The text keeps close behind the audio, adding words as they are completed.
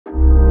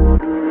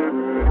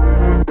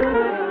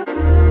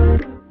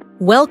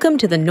Welcome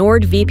to the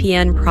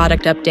NordVPN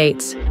product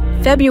updates,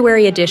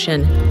 February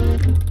edition.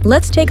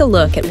 Let's take a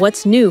look at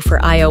what's new for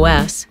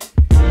iOS.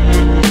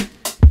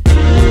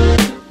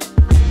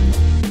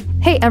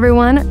 Hey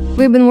everyone,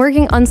 we've been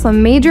working on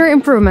some major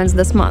improvements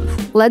this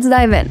month. Let's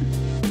dive in.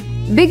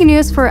 Big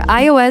news for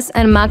iOS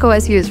and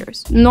macOS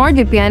users.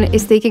 NordVPN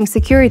is taking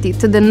security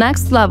to the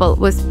next level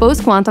with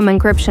post-quantum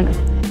encryption.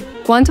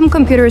 Quantum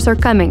computers are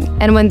coming,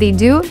 and when they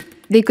do,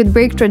 they could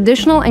break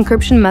traditional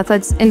encryption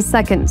methods in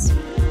seconds.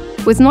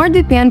 With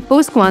NordVPN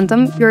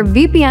post-quantum, your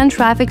VPN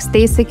traffic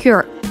stays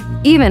secure,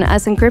 even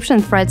as encryption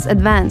threats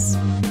advance.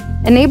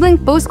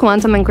 Enabling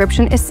post-quantum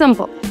encryption is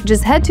simple.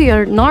 Just head to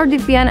your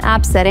NordVPN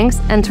app settings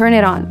and turn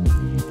it on.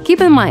 Keep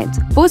in mind,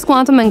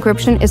 post-quantum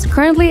encryption is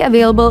currently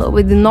available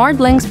with the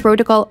NordLynx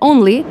protocol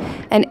only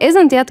and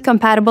isn't yet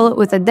compatible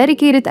with a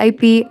dedicated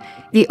IP,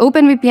 the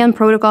OpenVPN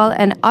protocol,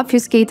 and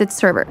obfuscated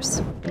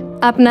servers.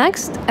 Up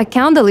next,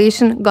 account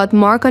deletion got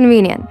more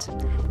convenient.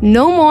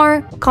 No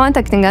more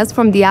contacting us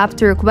from the app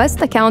to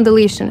request account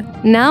deletion.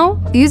 Now,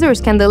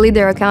 users can delete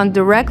their account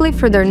directly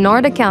from their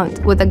Nord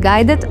account with a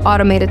guided,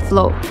 automated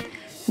flow.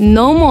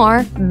 No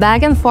more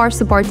back-and-forth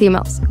support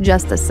emails,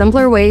 just a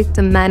simpler way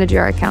to manage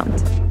your account.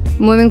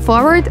 Moving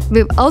forward,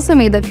 we've also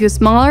made a few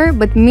smaller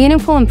but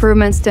meaningful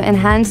improvements to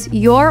enhance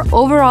your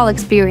overall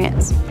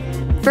experience.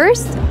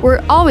 First,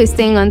 we're always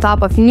staying on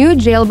top of new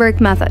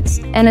jailbreak methods,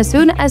 and as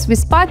soon as we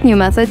spot new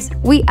methods,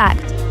 we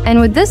act.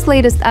 And with this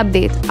latest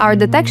update, our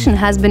detection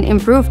has been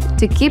improved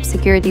to keep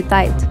security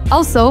tight.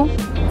 Also,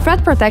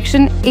 threat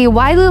protection, a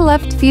widely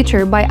loved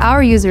feature by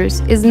our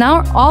users, is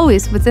now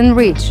always within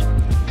reach.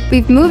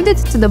 We've moved it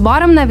to the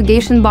bottom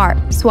navigation bar,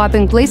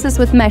 swapping places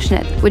with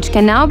MeshNet, which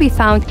can now be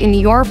found in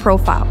your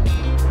profile.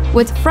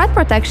 With threat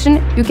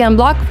protection, you can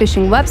block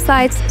phishing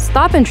websites,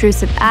 stop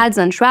intrusive ads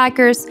on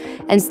trackers,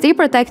 and stay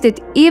protected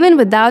even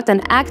without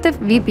an active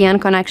VPN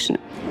connection.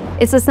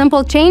 It's a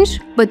simple change,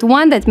 but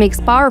one that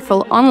makes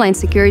powerful online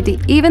security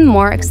even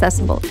more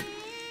accessible.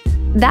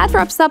 That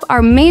wraps up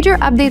our major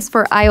updates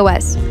for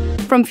iOS.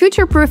 From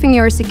future-proofing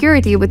your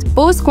security with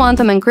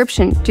post-quantum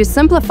encryption to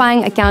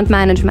simplifying account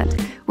management,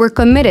 we're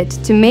committed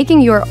to making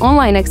your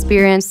online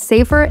experience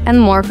safer and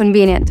more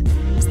convenient.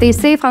 Stay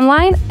safe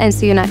online and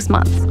see you next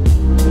month.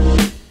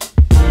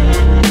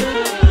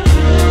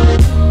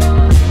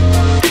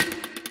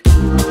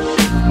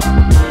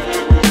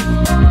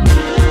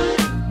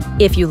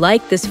 If you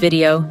like this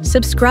video,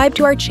 subscribe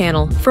to our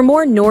channel for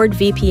more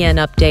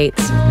NordVPN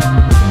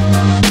updates.